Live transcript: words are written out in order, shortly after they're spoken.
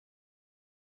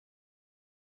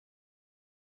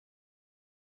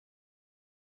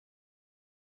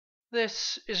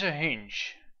This is a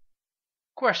hinge.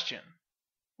 Question: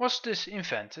 was this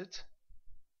invented?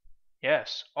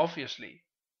 Yes, obviously.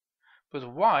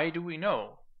 But why do we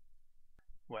know?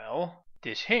 Well,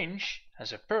 this hinge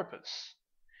has a purpose.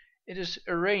 It is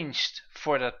arranged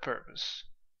for that purpose.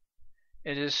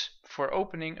 It is for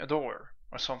opening a door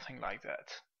or something like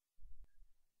that.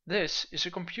 This is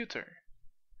a computer.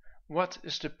 What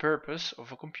is the purpose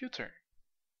of a computer?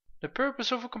 The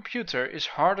purpose of a computer is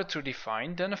harder to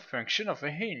define than a function of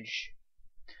a hinge.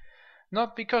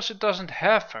 Not because it doesn't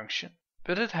have function,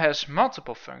 but it has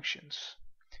multiple functions.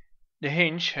 The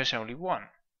hinge has only one.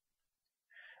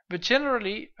 But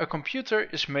generally, a computer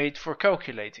is made for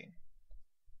calculating.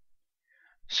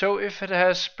 So if it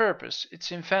has purpose,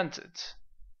 it's invented.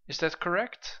 Is that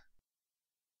correct?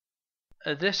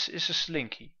 This is a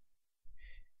slinky.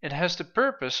 It has the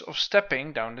purpose of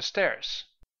stepping down the stairs.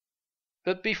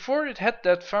 But before it had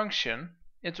that function,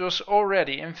 it was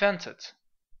already invented.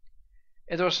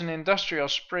 It was an industrial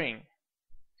spring.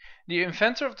 The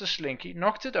inventor of the slinky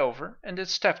knocked it over and it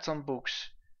stepped on books,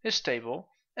 his table,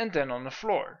 and then on the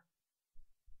floor.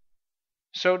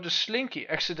 So the slinky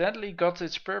accidentally got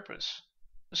its purpose.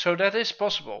 So that is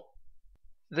possible.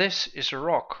 This is a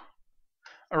rock.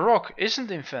 A rock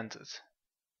isn't invented.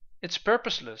 It's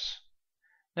purposeless.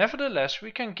 Nevertheless,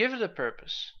 we can give it a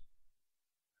purpose.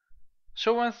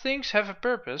 So when things have a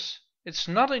purpose, it's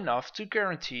not enough to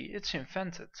guarantee it's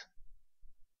invented.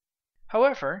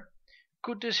 However,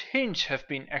 could this hinge have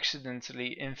been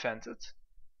accidentally invented?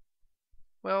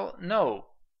 Well, no.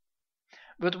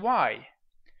 But why?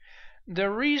 The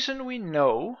reason we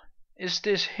know is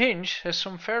this hinge has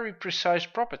some very precise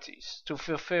properties to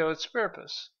fulfill its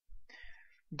purpose.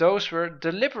 Those were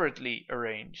deliberately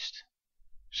arranged,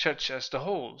 such as the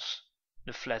holes,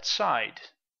 the flat side,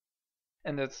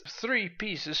 and that 3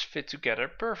 pieces fit together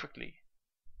perfectly.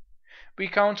 We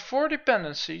count 4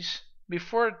 dependencies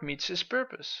before it meets its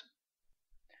purpose.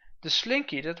 The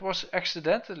slinky that was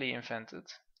accidentally invented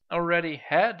already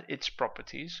had its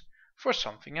properties for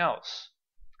something else.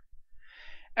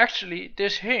 Actually,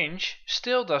 this hinge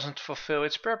still doesn't fulfill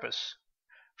its purpose.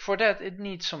 For that it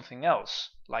needs something else,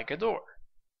 like a door.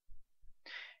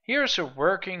 Here's a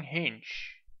working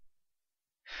hinge.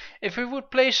 If we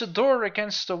would place a door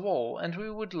against the wall and we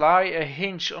would lie a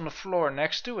hinge on the floor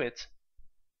next to it,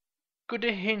 could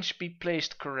the hinge be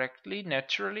placed correctly,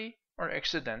 naturally, or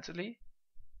accidentally?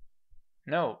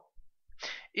 No.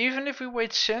 Even if we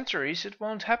wait centuries, it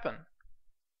won't happen.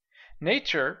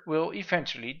 Nature will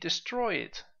eventually destroy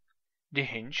it. The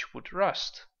hinge would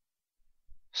rust.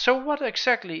 So what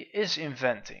exactly is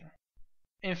inventing?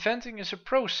 Inventing is a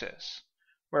process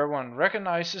where one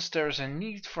recognizes there is a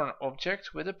need for an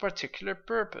object with a particular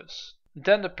purpose.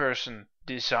 Then the person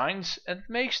designs and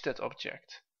makes that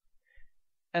object.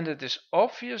 And it is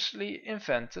obviously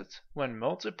invented when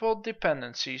multiple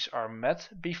dependencies are met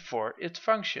before it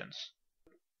functions.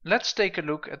 Let's take a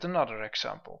look at another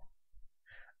example.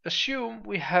 Assume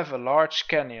we have a large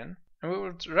canyon and we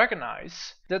would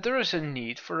recognize that there is a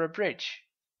need for a bridge.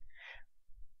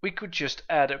 We could just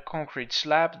add a concrete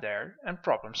slab there and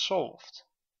problem solved.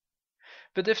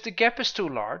 But if the gap is too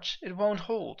large, it won't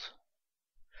hold.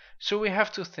 So we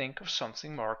have to think of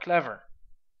something more clever.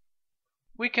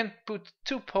 We can put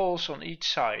 2 poles on each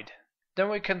side, then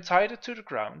we can tie that to the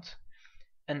ground,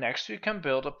 and next we can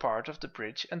build a part of the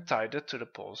bridge and tie that to the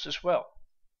poles as well.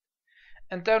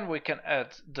 And then we can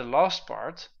add the last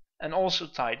part and also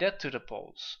tie that to the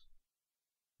poles.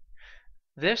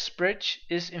 This bridge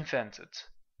is invented.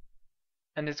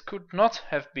 And it could not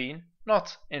have been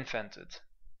not invented.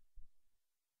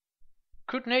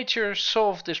 Could nature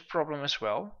solve this problem as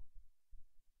well?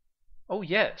 Oh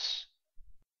yes.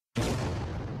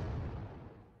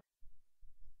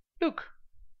 Look,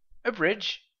 a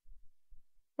bridge.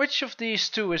 Which of these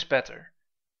 2 is better?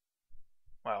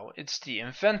 Well, it's the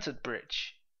invented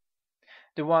bridge.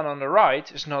 The one on the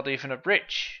right is not even a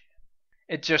bridge.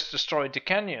 It just destroyed the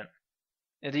canyon.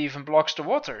 It even blocks the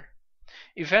water.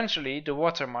 Eventually the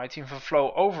water might even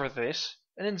flow over this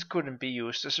and it couldn't be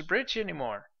used as a bridge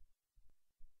anymore.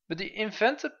 But the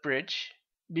invented bridge,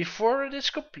 before it is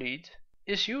complete,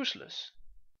 is useless.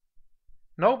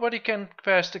 Nobody can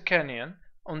pass the canyon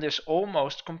on this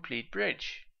almost complete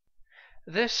bridge.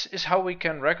 This is how we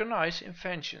can recognize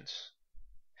inventions.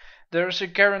 There is a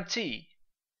guarantee.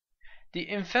 The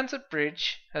invented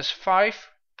bridge has 5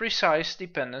 precise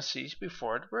dependencies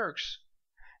before it works.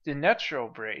 The natural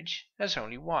bridge has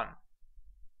only 1.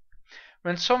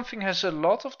 When something has a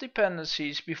lot of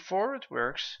dependencies before it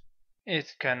works,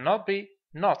 it cannot be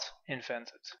not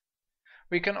invented.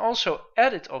 We can also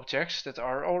edit objects that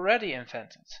are already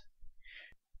invented.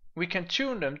 we can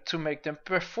tune them to make them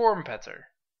perform better.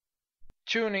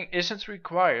 Tuning isn't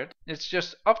required, it's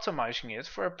just optimizing it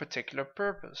for a particular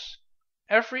purpose.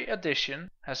 Every addition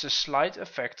has a slight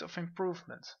effect of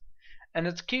improvement, and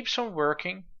it keeps on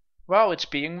working while it's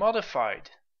being modified.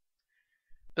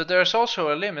 But there's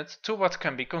also a limit to what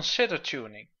can be considered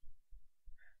tuning.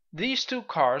 These two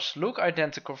cars look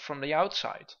identical from the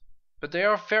outside, but they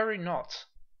are very not.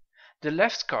 The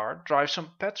left car drives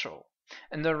on petrol,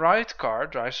 and the right car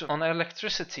drives on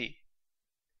electricity.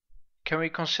 Can we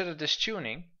consider this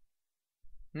tuning?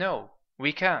 No,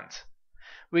 we can't.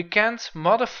 We can't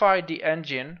modify the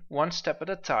engine one step at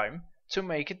a time to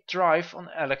make it drive on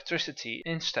electricity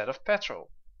instead of petrol.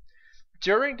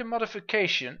 During the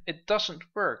modification, it doesn't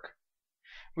work.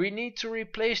 We need to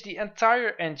replace the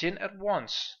entire engine at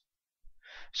once.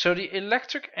 So the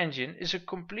electric engine is a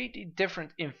completely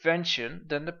different invention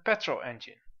than the petrol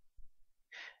engine.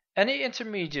 Any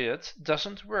intermediate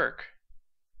doesn't work.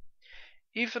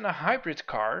 Even a hybrid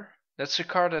car, that's a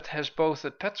car that has both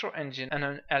a petrol engine and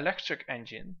an electric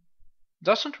engine,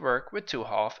 doesn't work with two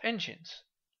half engines.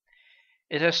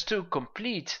 It has two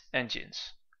complete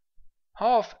engines.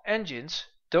 Half engines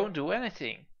don't do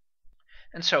anything,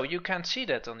 and so you can't see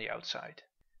that on the outside.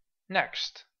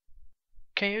 Next,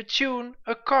 can you tune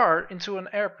a car into an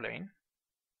airplane?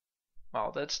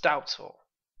 Well, that's doubtful.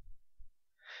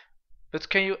 But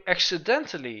can you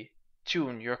accidentally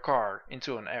tune your car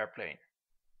into an airplane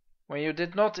when you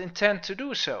did not intend to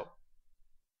do so?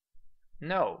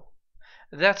 No,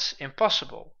 that's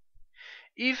impossible.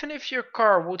 Even if your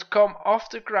car would come off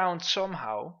the ground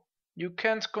somehow, you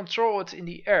can't control it in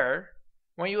the air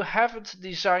when you haven't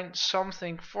designed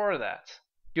something for that.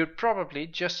 You'd probably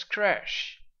just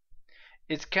crash.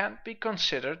 It can't be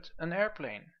considered an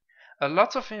airplane. A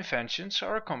lot of inventions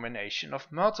are a combination of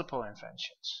multiple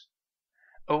inventions.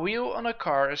 A wheel on a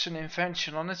car is an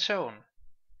invention on its own.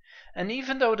 And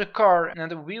even though the car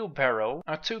and the wheelbarrow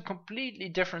are two completely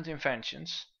different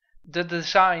inventions, the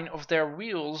design of their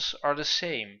wheels are the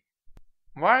same.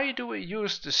 Why do we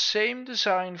use the same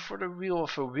design for the wheel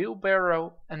of a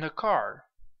wheelbarrow and a car?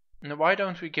 And why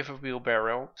don't we give a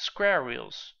wheelbarrow square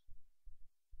wheels?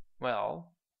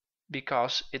 Well,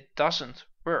 because it doesn't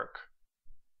work.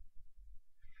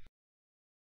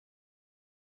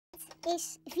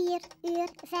 Is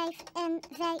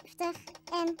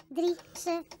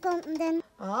 4:55:03.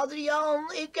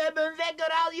 Adriaan, ik heb een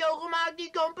wekkerradio gemaakt die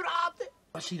kan praten.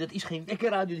 Zie, dat is geen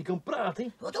wekkerradio die kan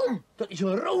praten. Wat dan? Dat is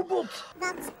een robot.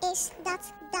 Wat is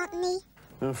dat niet?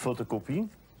 Een fotocopie.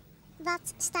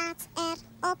 Wat staat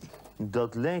erop?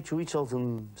 Dat lijkt zoiets als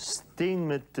een steen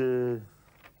met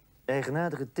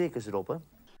eigenaardige tekens erop, hè?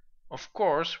 Of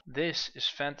course, this is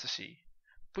fantasy.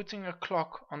 Putting a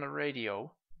clock on a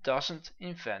radio doesn't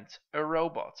invent a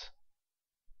robot.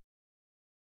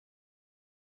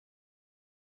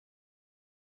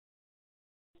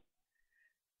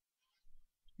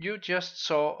 You just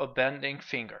saw a bending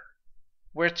finger,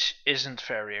 which isn't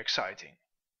very exciting.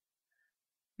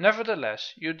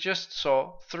 Nevertheless, you just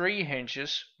saw three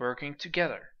hinges working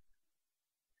together.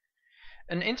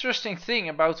 An interesting thing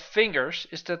about fingers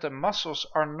is that the muscles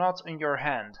are not in your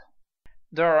hand.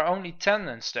 There are only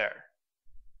tendons there.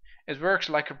 It works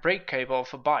like a brake cable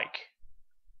of a bike.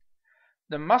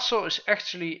 The muscle is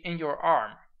actually in your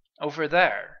arm, over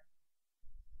there.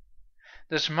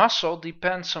 This muscle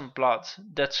depends on blood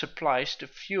that supplies the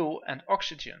fuel and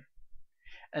oxygen,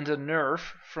 and a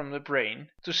nerve from the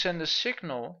brain to send a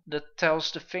signal that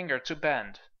tells the finger to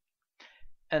bend,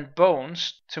 and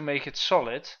bones to make it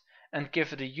solid and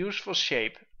give it a useful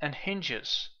shape, and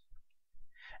hinges,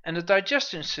 and a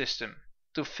digestion system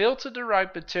to filter the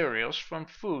right materials from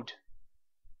food,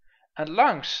 and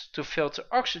lungs to filter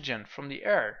oxygen from the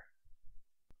air,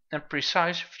 and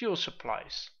precise fuel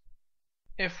supplies.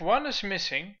 If one is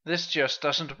missing, this just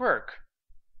doesn't work.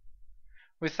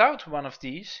 Without one of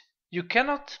these, you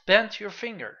cannot bend your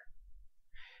finger,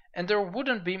 and there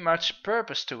wouldn't be much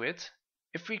purpose to it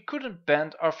if we couldn't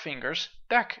bend our fingers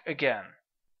back again.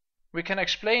 We can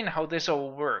explain how this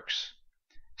all works.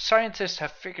 Scientists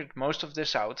have figured most of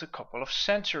this out a couple of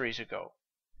centuries ago.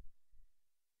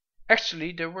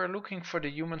 Actually, they were looking for the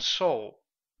human soul.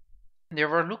 They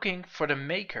were looking for the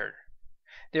Maker.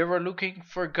 They were looking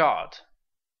for God.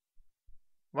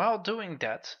 While doing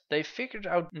that, they figured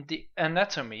out the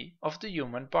anatomy of the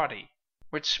human body,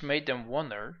 which made them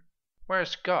wonder,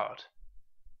 where's God?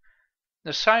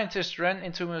 The scientists ran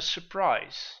into a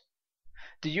surprise.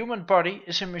 The human body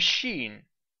is a machine.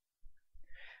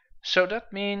 So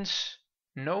that means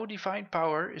no divine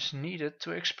power is needed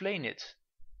to explain it.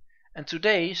 And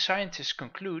today scientists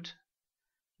conclude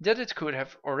that it could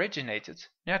have originated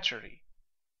naturally.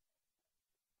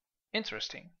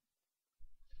 Interesting.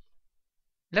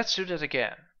 Let's do that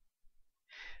again.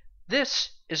 This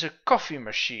is a coffee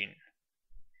machine.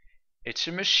 It's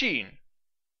a machine.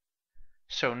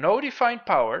 So no defined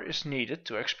power is needed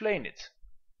to explain it.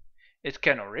 It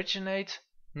can originate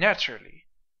naturally.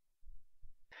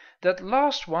 That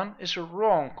last one is a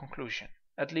wrong conclusion,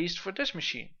 at least for this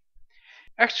machine.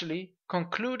 Actually,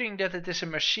 concluding that it is a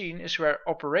machine is where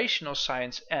operational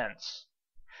science ends.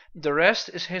 The rest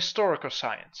is historical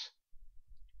science.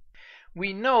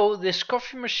 We know this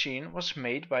coffee machine was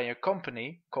made by a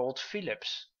company called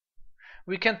Philips.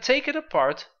 We can take it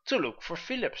apart to look for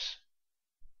Philips.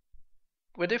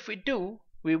 But if we do,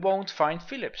 we won't find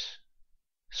Philips.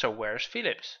 So where's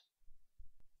Philips?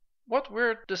 What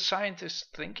were the scientists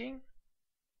thinking?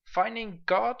 Finding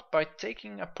God by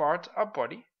taking apart our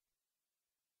body?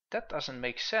 That doesn't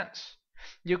make sense.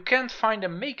 You can't find a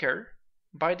maker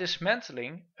by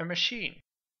dismantling a machine.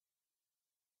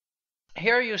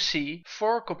 Here you see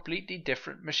 4 completely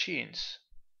different machines.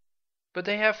 But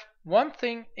they have one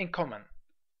thing in common.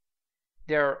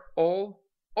 They are all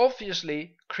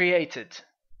obviously created.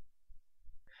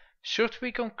 Should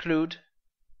we conclude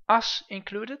us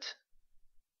included?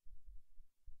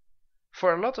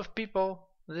 For a lot of people,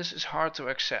 this is hard to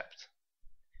accept.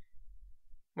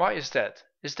 Why is that?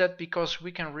 Is that because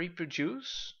we can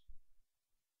reproduce?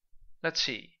 Let's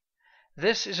see.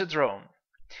 This is a drone.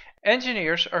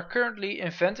 Engineers are currently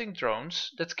inventing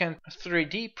drones that can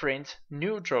 3D print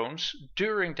new drones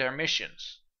during their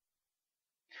missions.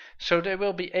 So they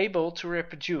will be able to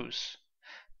reproduce.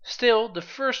 Still, the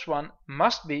first one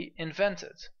must be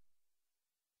invented.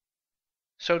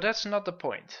 So that's not the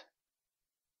point.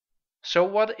 So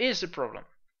what is the problem?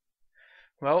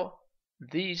 Well,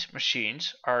 these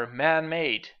machines are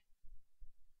man-made.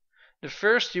 The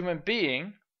first human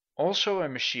being, also a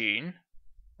machine,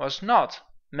 was not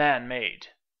man-made.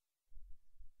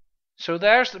 So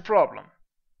there's the problem.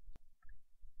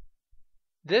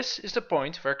 This is the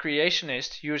point where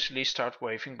creationists usually start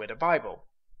waving with a Bible.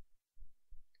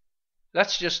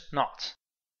 Let's just not.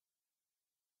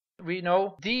 We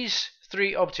know these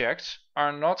 3 objects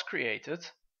are not created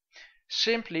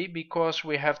simply because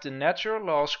we have the natural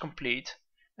laws complete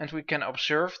and we can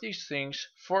observe these things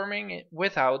forming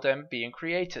without them being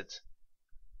created.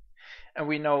 And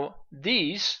we know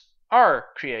these are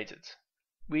created.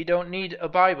 We don't need a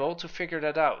Bible to figure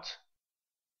that out.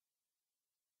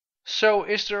 So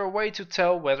is there a way to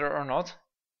tell whether or not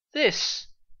this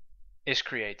is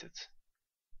created?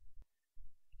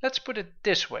 Let's put it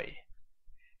this way.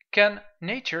 Can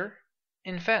nature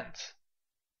invent?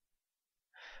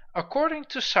 According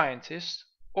to scientists,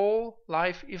 all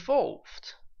life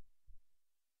evolved.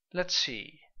 Let's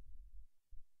see.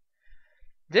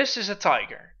 This is a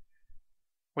tiger,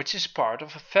 which is part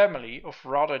of a family of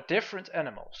rather different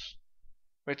animals,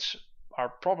 which are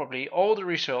probably all the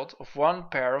result of one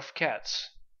pair of cats.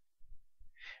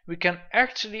 We can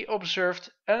actually observe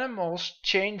animals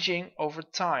changing over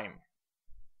time.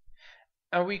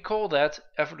 And we call that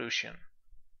evolution.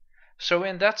 So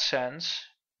in that sense,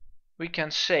 we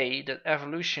can say that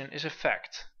evolution is a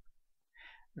fact.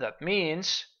 That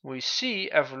means we see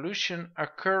evolution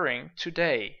occurring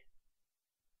today.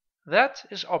 That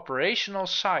is operational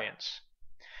science.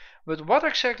 But what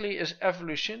exactly is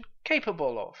evolution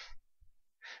capable of?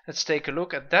 Let's take a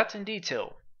look at that in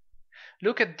detail.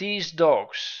 Look at these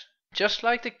dogs. Just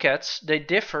like the cats, they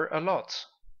differ a lot.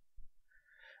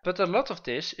 But a lot of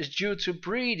this is due to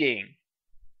breeding.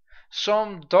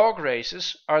 Some dog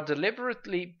races are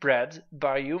deliberately bred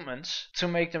by humans to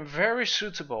make them very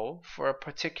suitable for a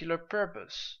particular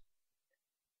purpose.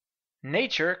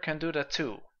 Nature can do that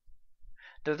too.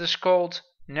 That is called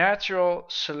natural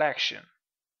selection.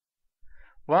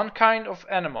 One kind of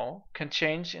animal can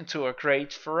change into a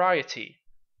great variety.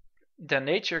 Then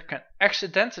nature can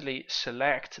accidentally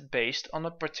select based on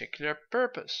a particular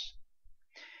purpose.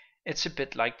 It's a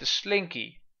bit like the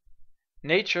slinky.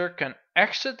 Nature can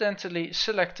accidentally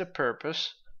select a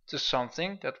purpose to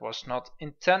something that was not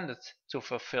intended to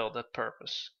fulfill that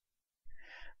purpose.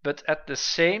 But at the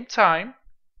same time,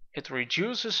 it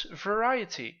reduces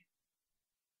variety.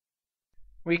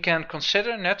 We can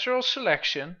consider natural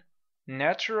selection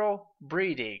natural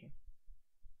breeding.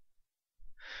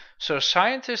 So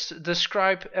scientists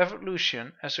describe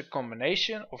evolution as a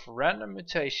combination of random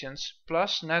mutations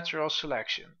plus natural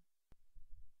selection.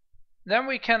 Then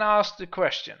we can ask the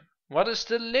question, what is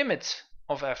the limit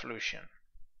of evolution?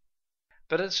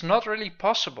 But it's not really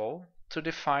possible to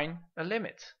define a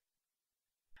limit.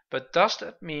 But does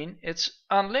that mean it's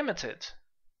unlimited?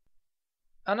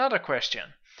 Another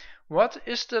question, what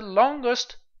is the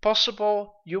longest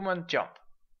possible human jump?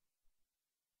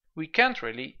 we can't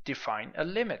really define a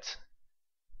limit.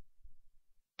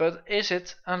 But is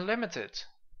it unlimited?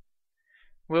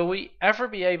 Will we ever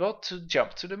be able to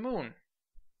jump to the moon?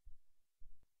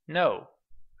 No.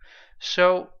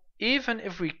 So even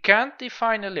if we can't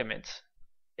define a limit,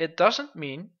 it doesn't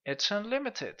mean it's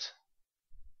unlimited.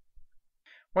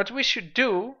 What we should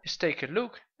do is take a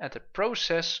look at the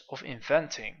process of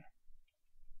inventing.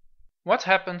 What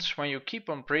happens when you keep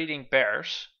on breeding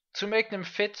bears to make them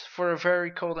fit for a very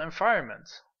cold environment?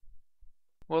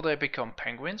 Will they become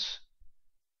penguins?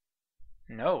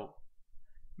 No.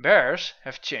 Bears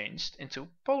have changed into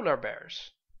polar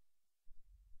bears.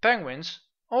 Penguins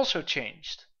also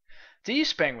changed.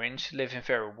 These penguins live in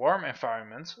very warm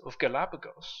environments of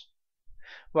Galapagos,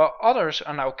 while others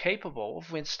are now capable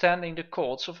of withstanding the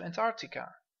colds of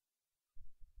Antarctica.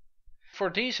 For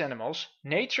these animals,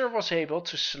 nature was able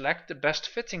to select the best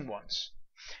fitting ones.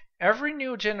 Every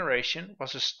new generation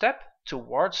was a step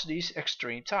towards these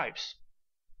extreme types.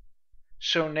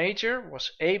 So nature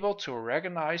was able to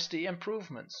recognize the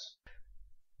improvements.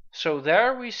 So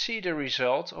there we see the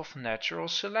result of natural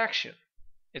selection.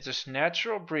 It is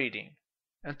natural breeding.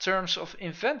 In terms of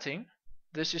inventing,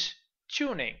 this is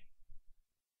tuning.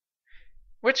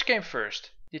 Which came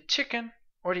first, the chicken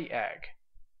or the egg?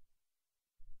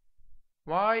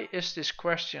 Why is this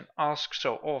question asked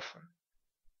so often?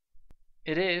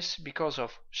 It is because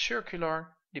of circular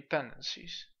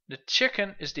dependencies. The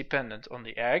chicken is dependent on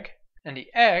the egg, and the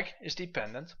egg is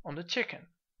dependent on the chicken.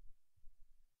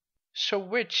 So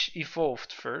which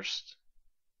evolved first?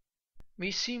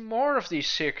 We see more of these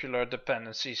circular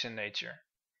dependencies in nature.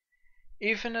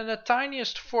 Even in the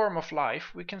tiniest form of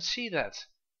life we can see that.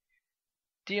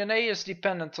 DNA is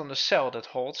dependent on the cell that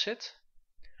holds it.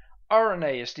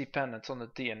 RNA is dependent on the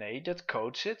DNA that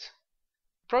codes it.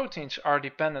 Proteins are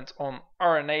dependent on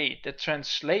RNA that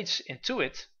translates into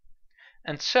it.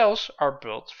 And cells are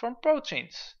built from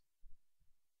proteins.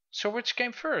 So which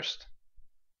came first?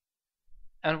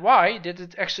 And why did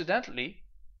it accidentally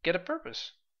get a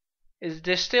purpose?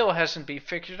 This still hasn't been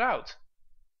figured out.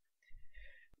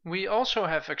 We also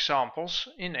have examples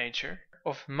in nature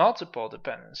of multiple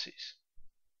dependencies.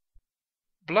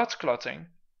 Blood clotting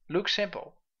looks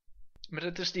simple, but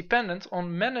it is dependent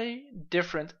on many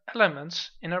different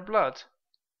elements in our blood.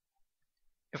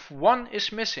 If one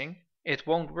is missing, it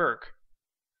won't work.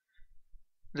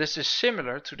 This is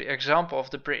similar to the example of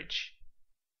the bridge.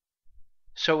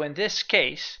 So in this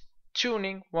case,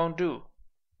 tuning won't do.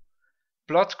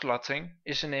 Blood clotting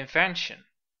is an invention.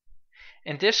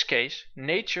 In this case,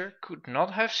 nature could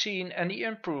not have seen any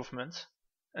improvement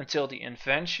until the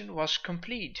invention was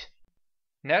complete.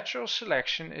 Natural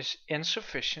selection is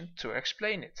insufficient to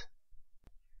explain it.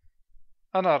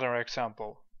 Another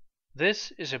example.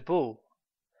 This is a bull.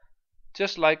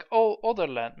 Just like all other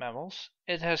land mammals,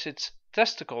 it has its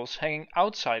testicles hanging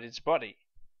outside its body.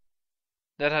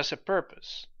 That has a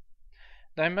purpose.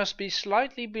 They must be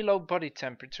slightly below body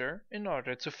temperature in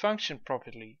order to function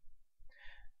properly.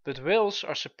 But whales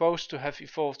are supposed to have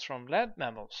evolved from land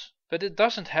mammals, but it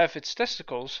doesn't have its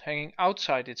testicles hanging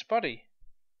outside its body.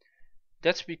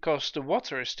 That's because the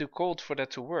water is too cold for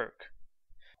that to work.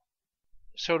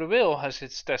 So the whale has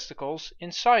its testicles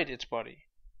inside its body.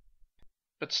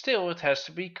 But still it has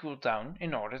to be cooled down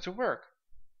in order to work.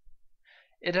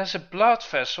 It has a blood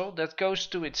vessel that goes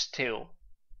to its tail.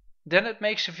 Then it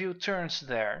makes a few turns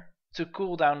there to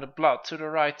cool down the blood to the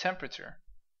right temperature.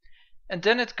 And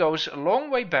then it goes a long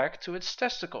way back to its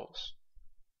testicles.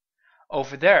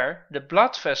 Over there, the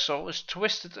blood vessel is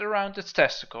twisted around its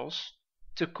testicles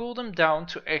to cool them down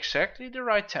to exactly the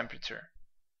right temperature.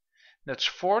 That's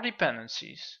 4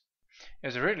 dependencies.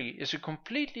 It really is a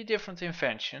completely different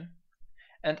invention,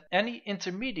 and any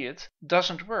intermediate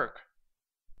doesn't work.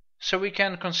 So we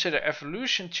can consider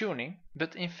evolution tuning,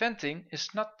 but inventing is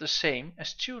not the same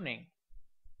as tuning.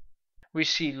 We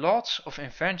see lots of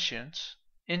inventions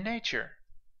in nature.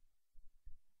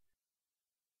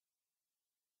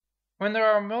 When there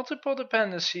are multiple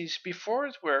dependencies before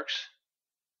it works,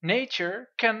 nature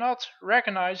cannot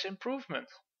recognize improvement,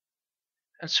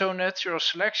 and so natural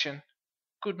selection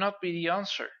could not be the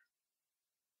answer.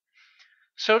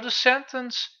 So the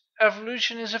sentence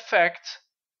evolution is a fact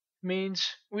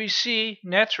means we see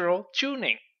natural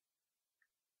tuning.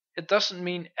 It doesn't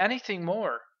mean anything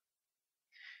more.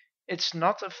 It's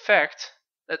not a fact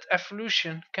that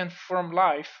evolution can form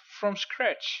life from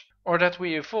scratch, or that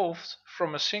we evolved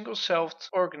from a single-celled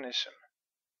organism.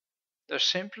 There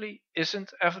simply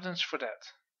isn't evidence for that.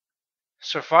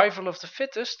 Survival of the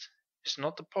fittest is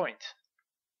not the point.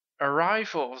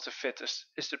 Arrival of the fittest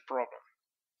is the problem.